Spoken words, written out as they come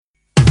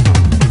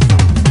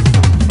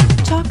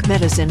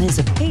Medicine is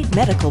a paid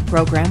medical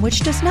program which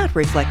does not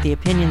reflect the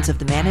opinions of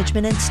the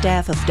management and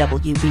staff of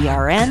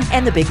WBRN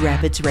and the Big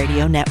Rapids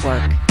Radio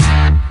Network.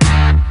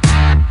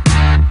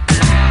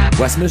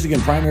 West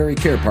Michigan Primary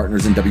Care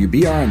Partners and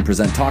WBRN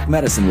present Talk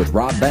Medicine with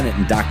Rob Bennett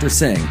and Dr.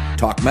 Singh.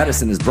 Talk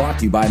Medicine is brought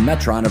to you by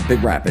Metron of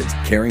Big Rapids,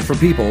 caring for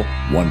people,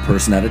 one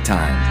person at a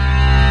time.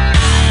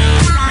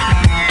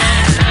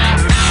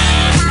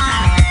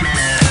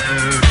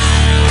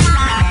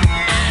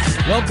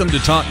 Welcome to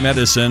Talk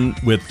Medicine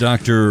with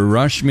Dr.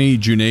 Rashmi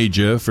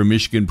Juneja from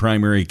Michigan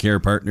Primary Care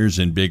Partners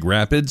in Big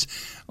Rapids.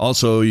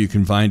 Also, you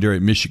can find her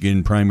at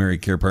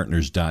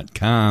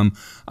michiganprimarycarepartners.com.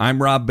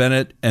 I'm Rob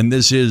Bennett, and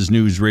this is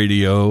News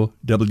Radio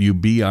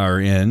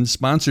WBRN,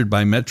 sponsored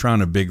by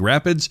Metron of Big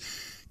Rapids,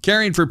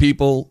 caring for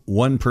people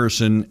one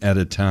person at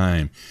a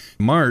time.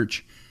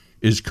 March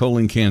is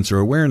Colon Cancer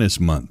Awareness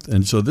Month.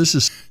 And so this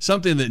is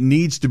something that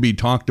needs to be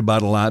talked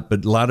about a lot,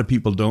 but a lot of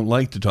people don't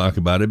like to talk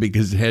about it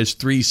because it has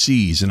 3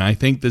 C's. And I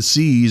think the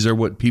C's are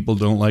what people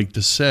don't like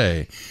to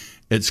say.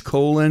 It's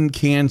colon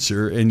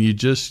cancer, and you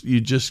just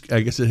I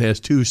guess it has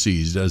 2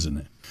 C's, doesn't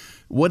it?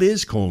 What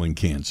is colon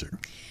cancer?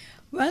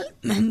 Well,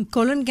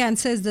 colon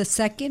cancer is the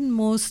second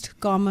most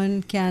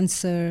common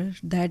cancer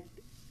that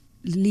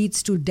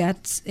leads to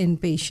deaths in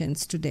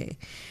patients today.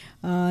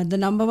 The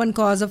number 1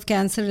 cause of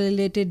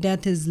cancer-related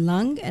death is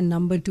lung, and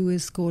number 2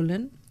 is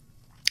colon.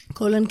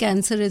 Colon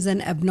cancer is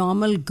an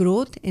abnormal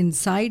growth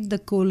inside the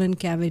colon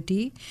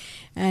cavity,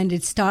 and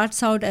it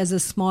starts out as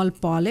a small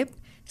polyp.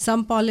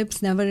 Some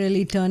polyps never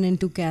really turn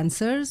into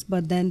cancers,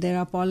 but then there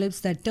are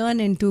polyps that turn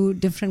into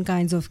different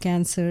kinds of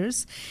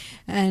cancers.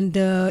 And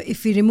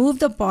if we remove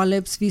the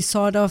polyps, we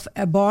sort of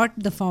abort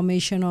the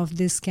formation of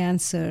this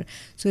cancer.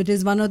 So it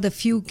is one of the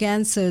few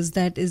cancers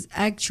that is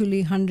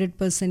actually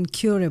 100%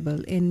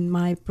 curable, in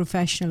my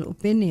professional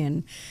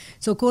opinion.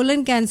 So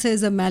colon cancer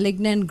is a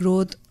malignant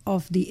growth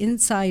of the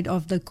inside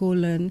of the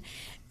colon.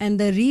 And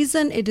the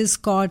reason it is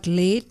caught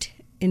late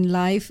in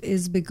life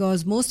is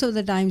because most of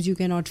the times you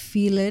cannot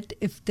feel it.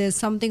 If there's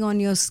something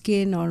on your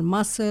skin or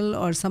muscle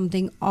or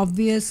something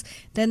obvious,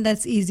 then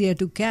that's easier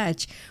to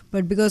catch.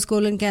 But because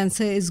colon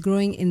cancer is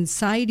growing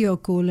inside your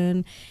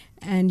colon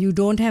and you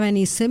don't have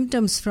any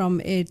symptoms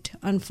from it,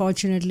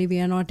 unfortunately,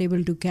 we are not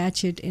able to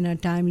catch it in a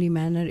timely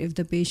manner if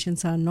the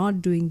patients are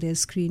not doing their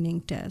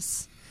screening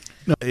tests.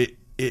 No,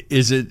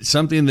 is it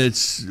something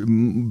that's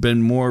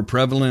been more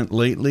prevalent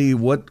lately?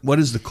 What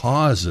is the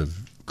cause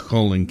of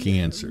colon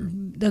cancer?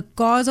 The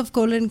cause of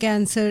colon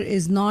cancer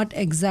is not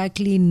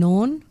exactly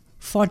known.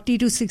 40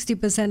 to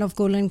 60% of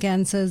colon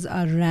cancers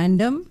are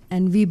random,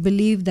 and we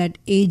believe that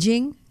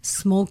aging,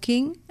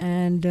 smoking,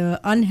 and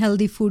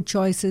unhealthy food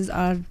choices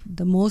are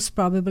the most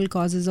probable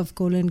causes of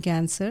colon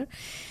cancer.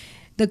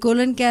 The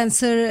colon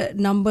cancer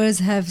numbers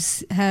have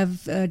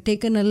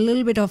taken a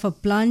little bit of a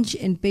plunge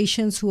in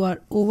patients who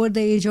are over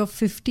the age of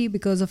 50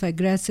 because of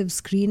aggressive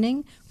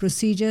screening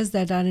procedures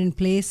that are in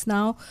place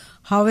now.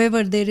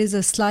 However, there is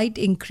a slight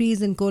increase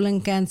in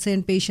colon cancer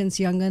in patients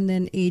younger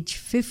than age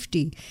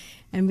 50.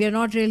 And we are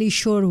not really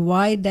sure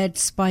why that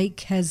spike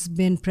has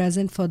been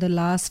present for the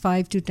last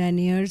 5 to 10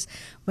 years.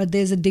 But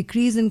there's a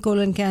decrease in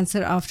colon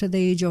cancer after the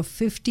age of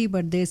 50,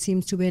 but there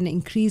seems to be an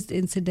increased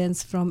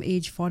incidence from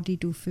age 40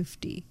 to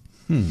 50.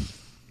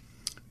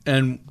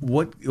 And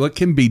what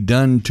can be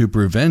done to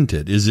prevent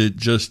it? Is it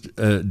just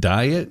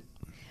diet?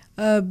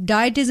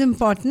 Diet is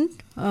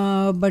important,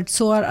 but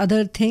so are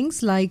other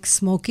things like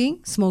smoking.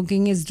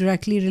 Smoking is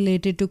directly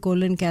related to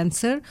colon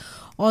cancer.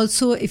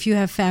 Also, if you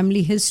have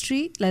family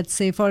history, let's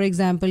say, for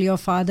example, your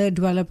father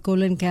developed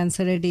colon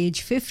cancer at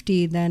age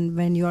 50, then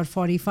when you are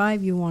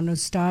 45, you want to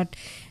start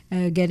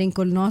getting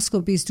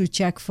colonoscopies to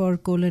check for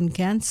colon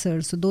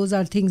cancer. So those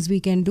are things we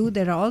can do.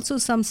 There are also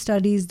some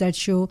studies that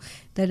show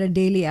that a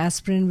daily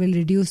aspirin will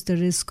reduce the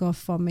risk of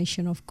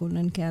formation of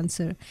colon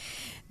cancer.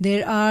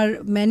 There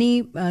are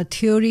many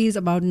theories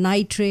about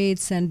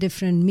nitrates and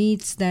different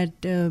meats that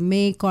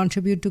may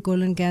contribute to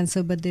colon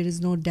cancer, but there is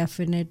no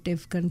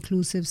definitive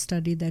conclusive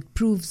study that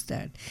proves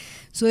that.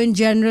 So in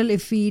general,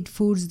 if we eat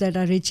foods that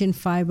are rich in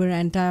fiber,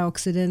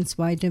 antioxidants,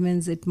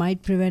 vitamins, it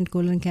might prevent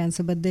colon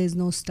cancer, but there is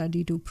no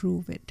study to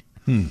prove it.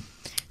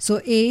 So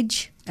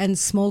age and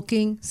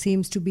smoking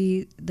seems to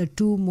be the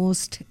 2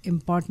 most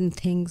important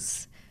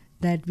things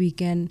that we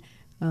can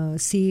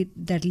see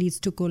that leads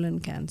to colon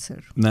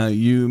cancer. Now,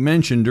 you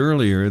mentioned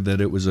earlier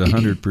that it was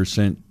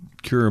 100%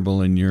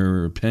 curable in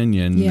your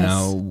opinion. Yes.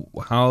 Now,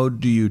 how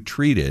do you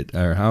treat it,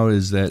 or how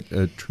is that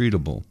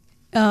treatable?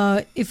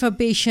 If a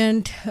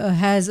patient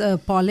has a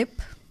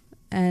polyp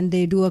and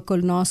they do a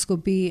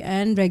colonoscopy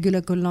and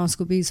regular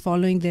colonoscopies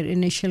following their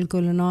initial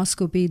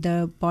colonoscopy,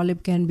 the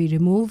polyp can be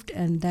removed,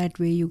 and that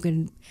way you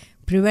can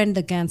prevent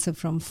the cancer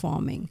from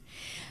forming.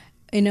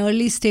 In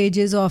early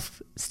stages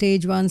of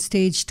stage 1,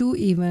 stage 2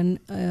 even,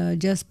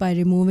 just by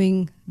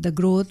removing the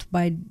growth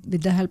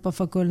with the help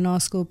of a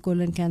colonoscope,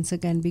 colon cancer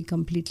can be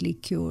completely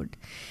cured.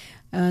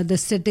 The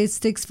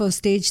statistics for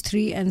stage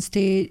 3 and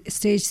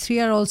stage 3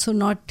 are also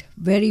not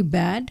very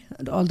bad,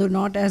 although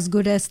not as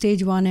good as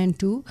stage 1 and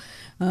 2.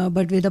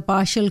 But with a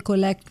partial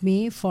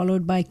colectomy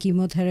followed by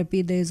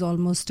chemotherapy, there is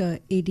almost a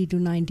 80 to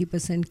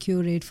 90%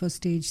 cure rate for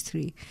stage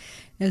 3.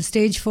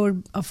 Stage 4,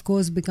 of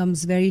course,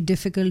 becomes very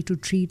difficult to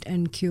treat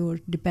and cure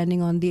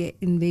depending on the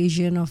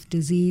invasion of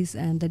disease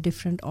and the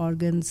different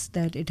organs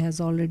that it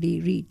has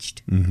already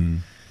reached. Mm-hmm.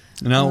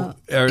 Now,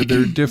 are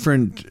there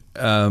different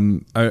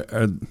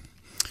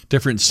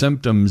different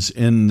symptoms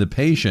in the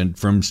patient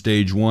from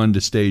stage 1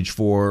 to stage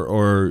 4,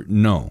 or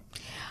no?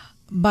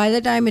 By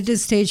the time it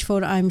is stage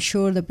 4, I'm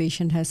sure the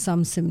patient has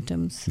some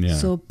symptoms. Yeah.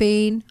 So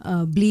pain,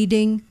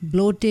 bleeding,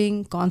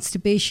 bloating,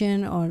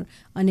 constipation, or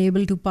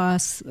unable to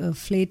pass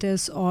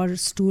flatus or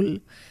stool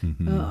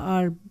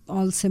are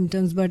all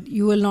symptoms. But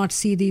you will not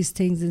see these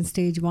things in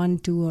stage 1,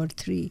 2, or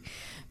 3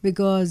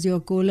 because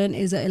your colon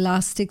is an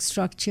elastic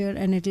structure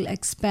and it will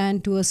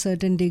expand to a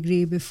certain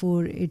degree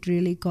before it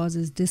really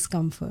causes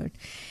discomfort.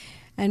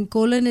 And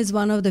colon is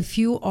one of the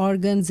few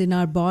organs in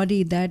our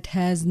body that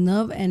has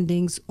nerve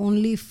endings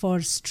only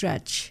for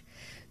stretch.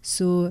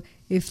 So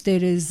if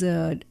there is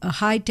a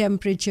high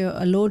temperature,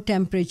 a low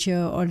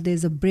temperature, or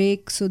there's a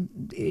break, so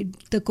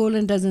the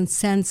colon doesn't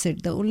sense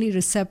it. The only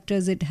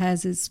receptors it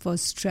has is for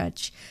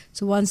stretch.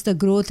 So once the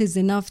growth is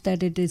enough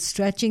that it is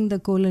stretching the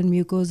colon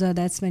mucosa,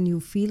 that's when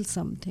you feel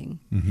something.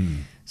 Mm-hmm.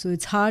 So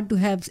it's hard to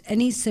have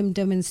any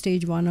symptom in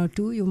stage 1 or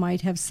 2. You might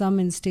have some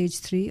in stage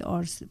 3,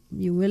 or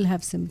you will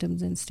have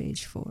symptoms in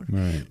stage 4.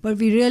 Right. But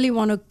we really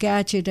want to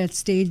catch it at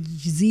stage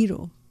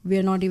 0. We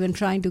are not even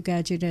trying to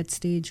catch it at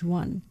stage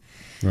 1.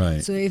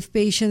 Right. So if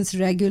patients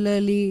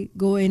regularly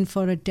go in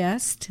for a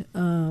test,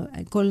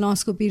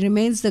 colonoscopy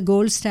remains the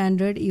gold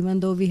standard, even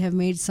though we have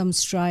made some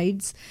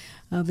strides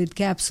with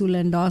capsule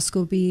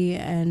endoscopy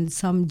and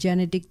some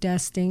genetic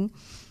testing.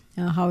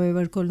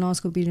 However,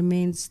 colonoscopy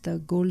remains the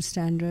gold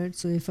standard.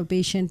 So if a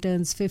patient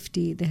turns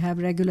 50, they have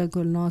regular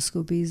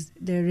colonoscopies,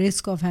 their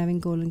risk of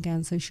having colon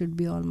cancer should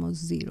be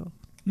almost 0.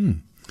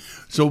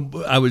 So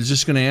I was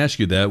just going to ask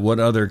you that. What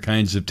other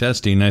kinds of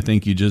testing? I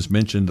think you just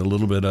mentioned a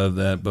little bit of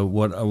that, but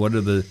what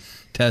are the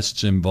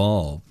tests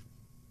involved?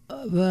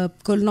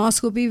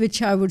 Colonoscopy,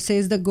 which I would say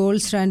is the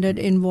gold standard,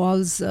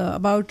 involves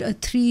about a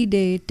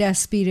 3-day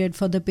test period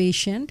for the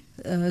patient.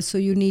 So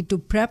you need to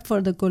prep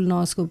for the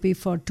colonoscopy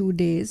for 2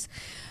 days.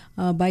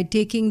 By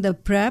taking the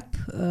prep,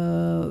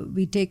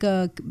 we take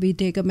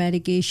a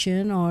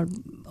medication or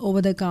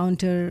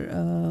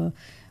over-the-counter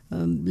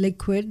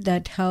liquid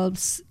that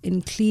helps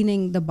in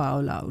cleaning the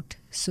bowel out.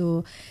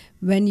 So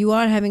when you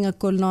are having a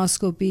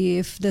colonoscopy,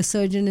 if the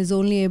surgeon is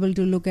only able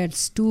to look at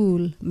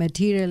stool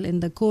material in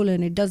the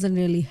colon, it doesn't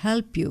really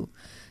help you.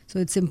 So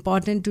it's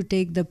important to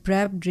take the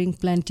prep, drink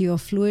plenty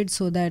of fluid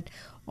so that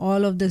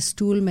all of the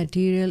stool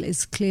material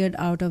is cleared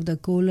out of the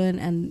colon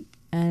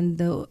and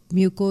the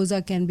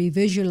mucosa can be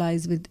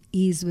visualized with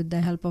ease with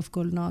the help of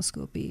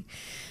colonoscopy.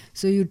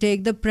 So you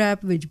take the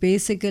prep, which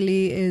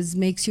basically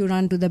makes you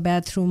run to the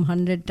bathroom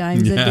 100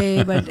 times a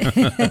day.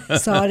 But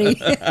sorry,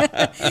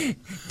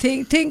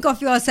 think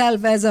of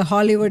yourself as a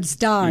Hollywood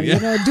star,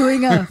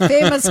 doing a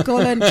famous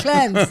colon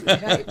cleanse,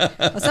 right?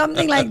 Or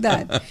something like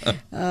that.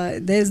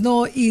 There's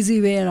no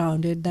easy way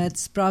around it.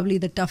 That's probably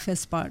the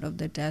toughest part of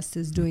the test,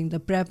 is doing the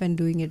prep and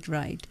doing it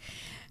right.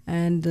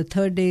 And the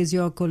 3rd day is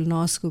your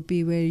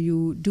colonoscopy, where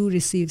you do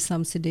receive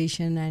some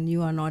sedation and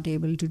you are not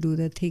able to do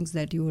the things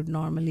that you would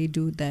normally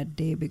do that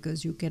day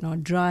because you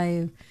cannot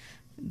drive,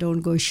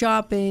 don't go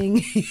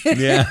shopping,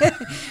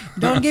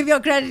 don't give your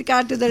credit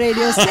card to the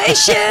radio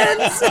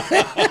stations,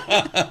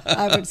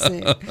 I would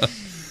say.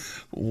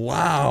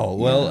 Wow.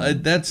 Well,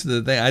 that's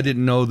the thing. I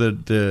didn't know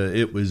that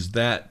it was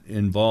that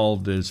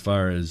involved as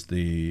far as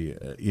the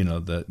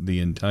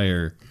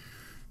entire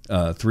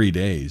 3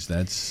 days.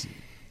 That's...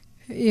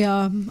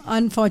 Yeah,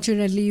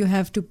 unfortunately, you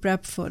have to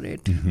prep for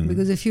it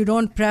because if you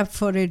don't prep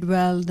for it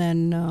well,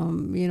 then,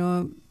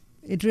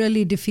 it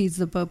really defeats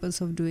the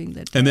purpose of doing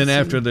that. And then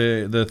after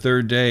the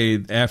 3rd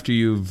day, after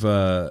you've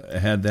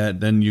had that,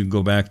 then you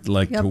go back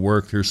to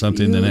work or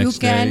something the next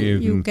day?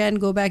 You can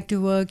go back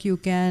to work. You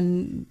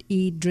can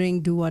eat,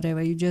 drink, do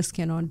whatever. You just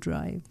cannot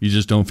drive. You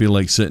just don't feel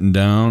like sitting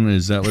down?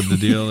 Is that what the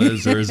deal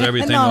is? Or is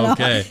everything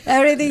okay? No,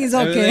 everything is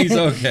okay. Everything's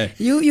okay.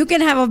 You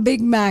can have a Big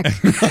Mac.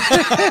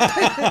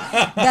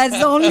 That's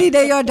the only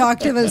day your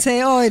doctor will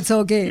say, oh, it's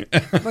okay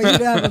for you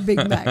to have a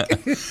Big Mac.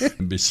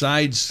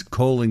 Besides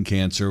colon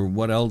cancer,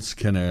 what else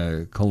can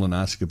a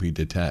colonoscopy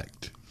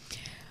detect?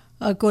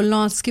 A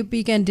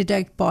colonoscopy can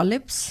detect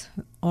polyps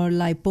or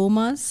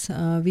lipomas.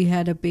 We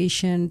had a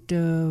patient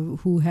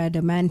who had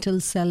a mantle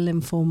cell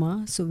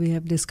lymphoma, so we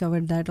have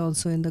discovered that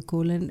also in the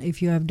colon.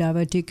 If you have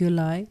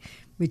diverticuli,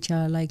 which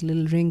are like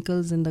little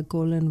wrinkles in the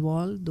colon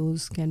wall,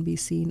 those can be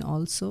seen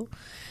also.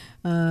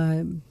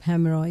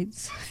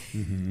 Hemorrhoids.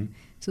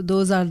 So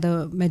those are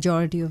the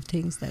majority of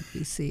things that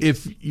we see.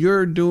 If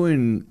you're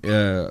doing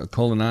a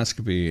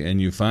colonoscopy and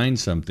you find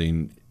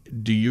something,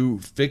 do you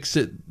fix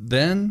it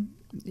then?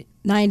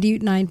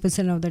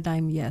 99% of the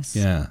time, yes.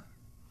 Yeah.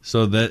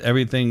 So that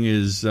everything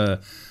is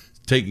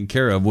taken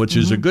care of, which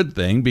is a good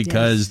thing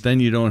because then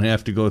you don't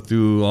have to go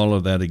through all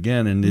of that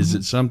again. And is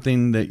it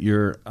something that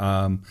you're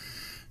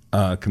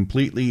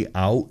completely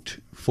out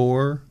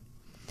for?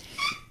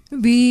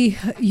 We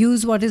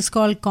use what is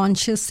called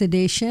conscious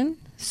sedation.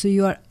 So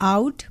you are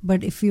out,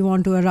 but if we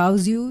want to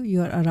arouse you,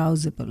 you are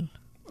arousable.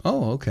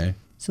 Oh, okay.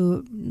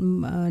 So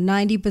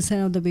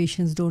 90% of the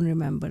patients don't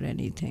remember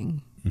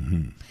anything.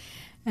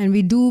 And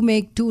we do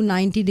make 2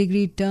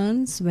 90-degree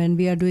turns when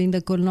we are doing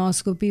the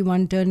colonoscopy.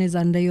 One turn is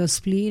under your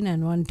spleen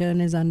and one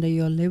turn is under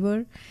your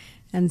liver.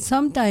 And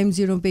sometimes,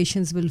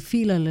 patients will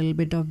feel a little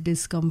bit of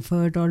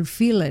discomfort or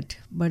feel it,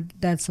 but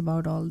that's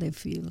about all they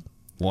feel.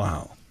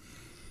 Wow.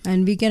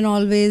 And we can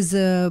always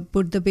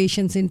put the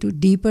patients into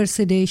deeper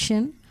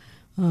sedation,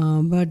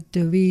 but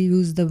we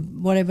use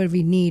whatever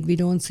we need. We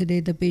don't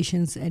sedate the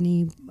patients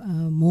any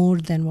more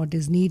than what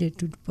is needed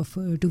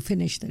to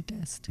finish the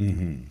test.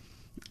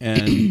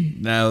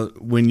 And now,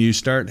 when you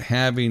start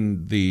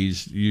having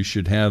these, you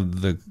should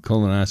have the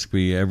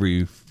colonoscopy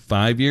every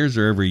 5 years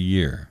or every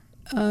year?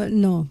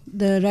 No.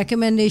 The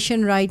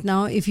recommendation right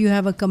now, if you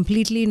have a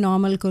completely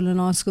normal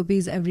colonoscopy,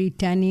 is every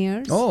 10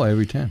 years. Oh,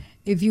 every 10.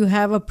 If you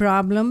have a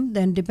problem,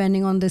 then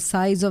depending on the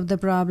size of the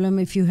problem,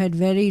 if you had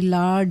very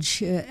large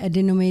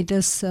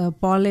adenomatous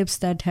polyps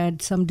that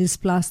had some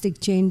dysplastic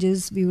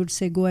changes, we would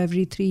say go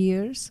every 3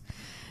 years.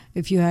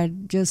 If you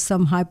had just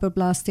some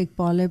hyperplastic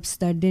polyps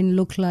that didn't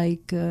look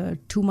like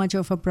too much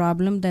of a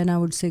problem, then I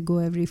would say go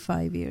every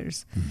 5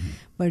 years.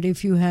 But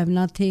if you have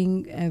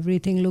nothing,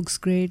 everything looks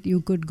great,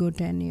 you could go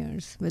 10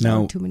 years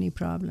without too many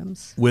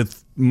problems.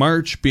 With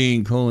March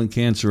being Colon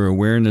Cancer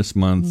Awareness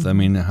Month, I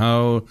mean,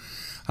 how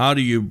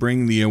do you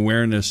bring the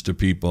awareness to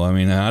people? I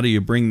mean, how do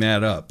you bring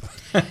that up?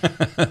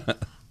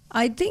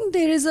 I think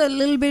there is a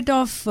little bit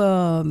of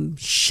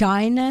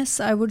shyness,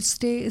 I would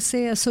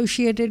say,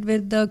 associated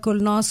with the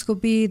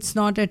colonoscopy. It's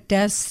not a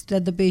test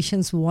that the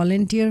patients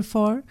volunteer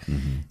for.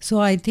 So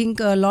I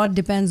think a lot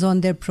depends on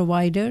their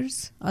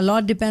providers. A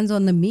lot depends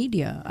on the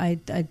media. I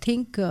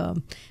think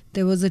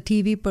there was a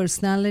TV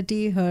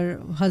personality. Her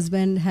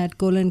husband had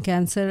colon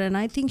cancer, and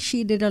I think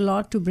she did a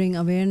lot to bring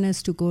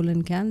awareness to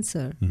colon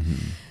cancer.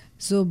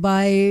 So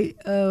by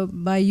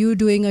you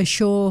doing a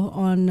show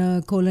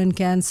on colon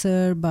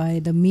cancer, by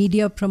the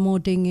media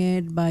promoting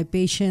it, by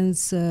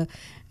patients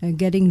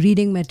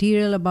reading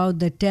material about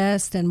the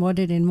test and what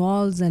it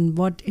involves and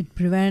what it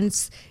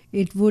prevents,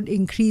 it would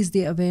increase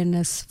the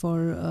awareness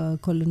for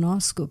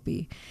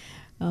colonoscopy.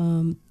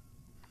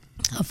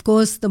 Of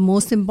course, the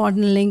most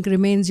important link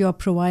remains your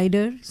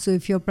provider. So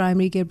if your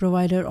primary care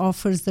provider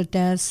offers the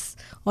test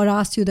or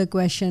asks you the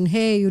question,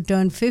 hey, you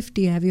turned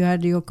 50, have you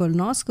had your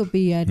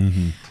colonoscopy yet?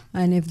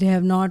 And if they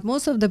have not,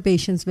 most of the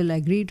patients will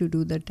agree to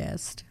do the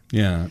test.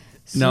 Yeah.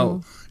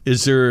 Now,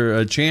 is there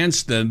a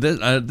chance that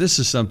this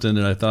is something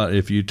that I thought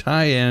if you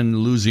tie in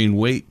losing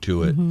weight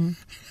to it,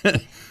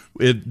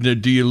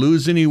 do you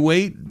lose any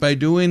weight by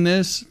doing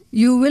this?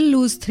 You will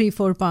lose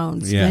 3-4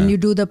 pounds when you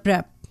do the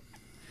prep.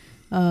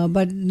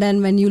 But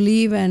then when you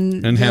leave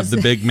and have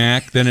the Big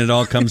Mac, then it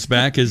all comes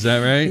back. Is that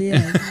right?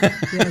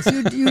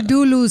 Yes. You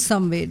do lose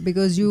some weight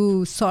because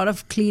you sort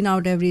of clean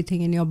out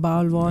everything in your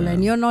bowel wall,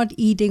 and you're not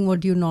eating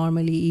what you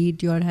normally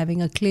eat. You're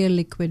having a clear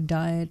liquid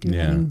diet.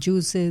 You're having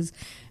juices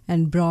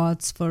and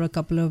broths for a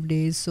couple of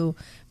days. So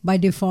by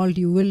default,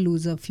 you will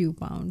lose a few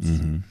pounds.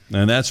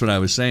 And that's what I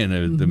was saying.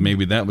 That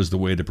maybe that was the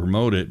way to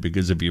promote it,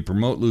 because if you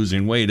promote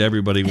losing weight,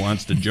 everybody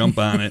wants to jump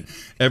on it.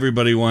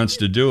 Everybody wants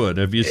to do it.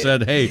 If you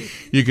said, hey,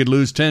 you could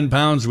lose 10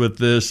 pounds with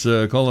this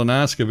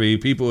colonoscopy,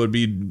 people would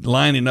be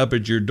lining up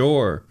at your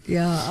door.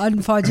 Yeah,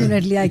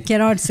 unfortunately, I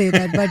cannot say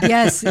that. But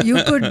yes,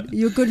 you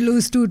could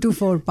lose 2 to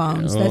 4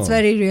 pounds. That's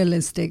very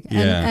realistic.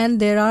 And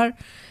there are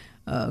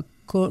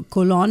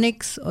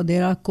colonics, or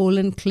there are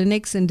colon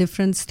clinics in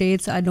different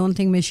states. I don't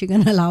think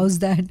Michigan allows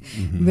that,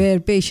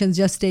 where patients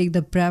just take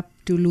the prep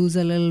to lose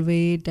a little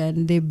weight,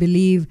 and they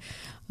believe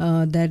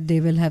that they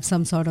will have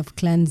some sort of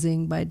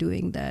cleansing by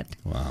doing that.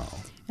 Wow.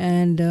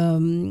 And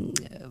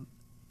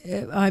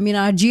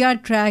our GI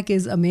tract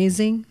is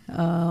amazing.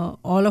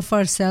 All of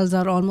our cells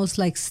are almost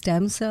like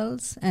stem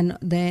cells, and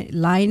the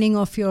lining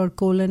of your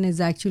colon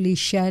is actually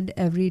shed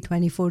every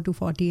 24 to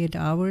 48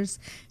 hours,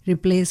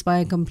 replaced by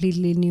a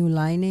completely new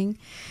lining.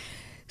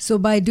 So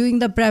by doing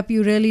the prep,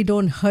 you really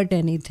don't hurt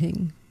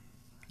anything.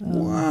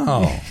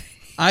 Wow.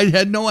 I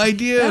had no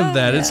idea of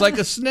that. It's like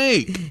a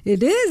snake.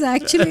 It is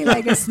actually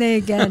like a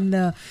snake. And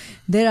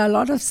there are a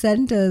lot of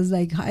centers,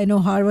 like I know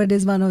Harvard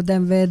is one of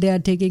them, where they are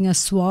taking a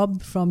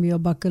swab from your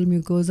buccal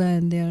mucosa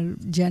and they are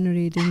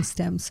generating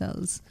stem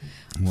cells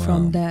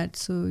from that.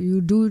 So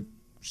you do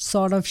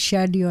sort of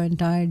shed your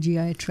entire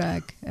GI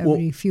tract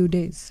every few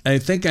days. I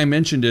think I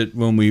mentioned it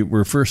when we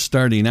were first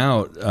starting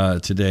out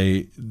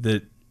today,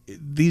 that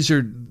these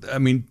are,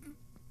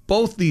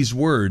 both these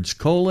words,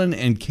 colon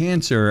and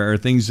cancer, are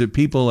things that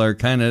people are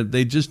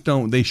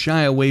they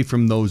shy away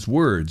from those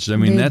words.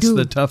 That's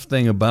the tough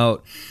thing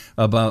about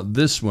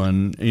this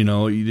one. You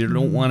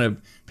don't want to,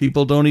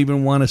 people don't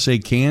even want to say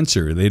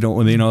cancer. They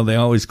don't, they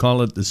always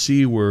call it the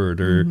C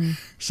word or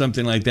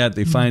something like that.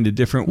 They find a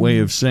different way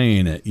of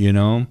saying it,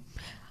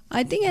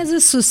 I think as a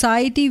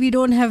society, we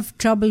don't have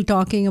trouble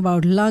talking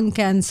about lung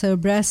cancer,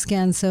 breast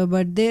cancer,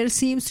 but there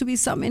seems to be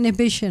some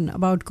inhibition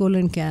about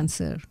colon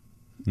cancer.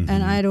 Mm-hmm.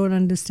 And I don't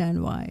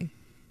understand why.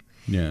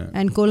 Yeah.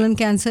 And colon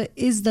cancer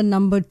is the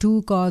number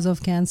 2 cause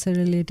of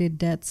cancer-related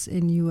deaths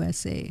in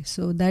USA.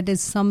 So that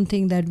is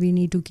something that we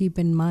need to keep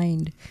in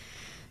mind.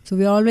 So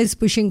we're always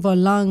pushing for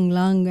lung,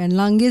 and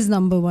lung is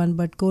number 1,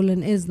 but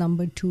colon is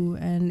number 2,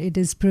 and it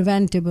is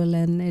preventable,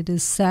 and it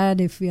is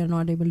sad if we are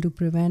not able to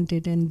prevent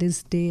it in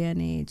this day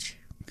and age.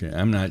 Okay,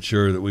 I'm not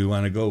sure that we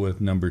want to go with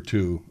number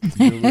 2.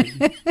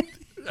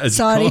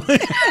 Sorry.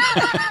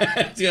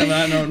 Yeah,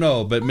 I don't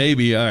know, but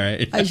maybe, all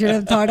right. I should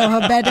have thought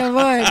of a better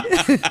word.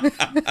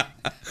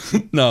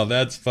 No,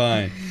 that's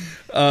fine.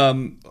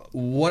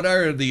 What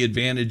are the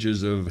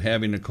advantages of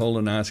having a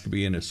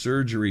colonoscopy in a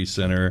surgery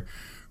center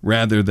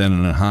rather than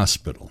in a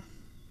hospital?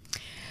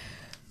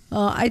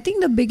 I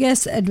think the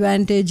biggest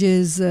advantage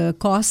is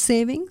cost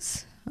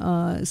savings.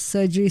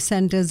 Surgery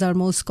centers are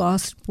more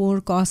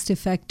cost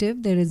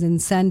effective. There is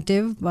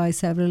incentive by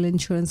several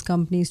insurance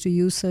companies to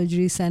use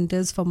surgery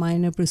centers for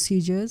minor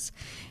procedures.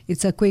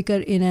 It's a quicker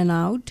in and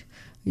out.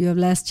 You have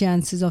less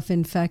chances of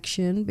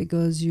infection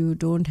because you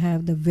don't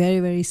have the very,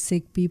 very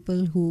sick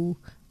people who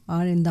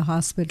are in the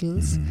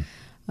hospitals. Mm-hmm.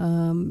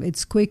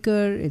 It's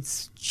quicker,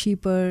 it's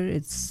cheaper,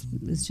 it's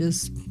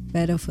just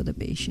better for the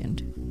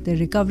patient. The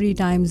recovery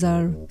times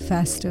are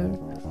faster.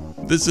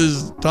 This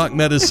is Talk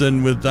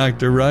Medicine with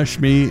Dr.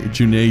 Rashmi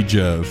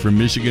Juneja from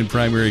Michigan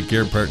Primary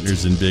Care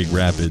Partners in Big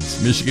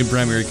Rapids,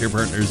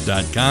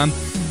 MichiganPrimaryCarePartners.com.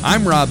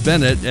 I'm Rob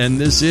Bennett, and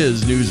this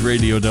is News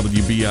Radio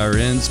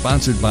WBRN,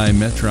 sponsored by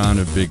Metron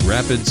of Big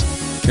Rapids,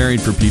 caring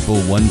for people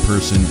one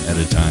person at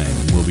a time.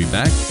 We'll be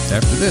back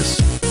after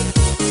this.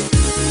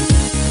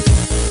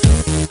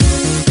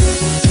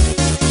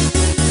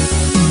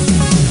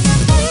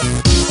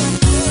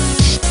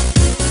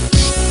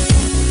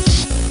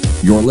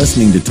 You're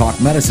listening to Talk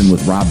Medicine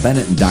with Rob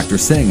Bennett and Dr.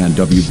 Singh on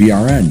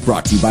WBRN,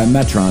 brought to you by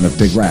Metron of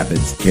Big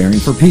Rapids, caring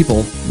for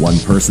people one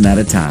person at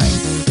a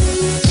time.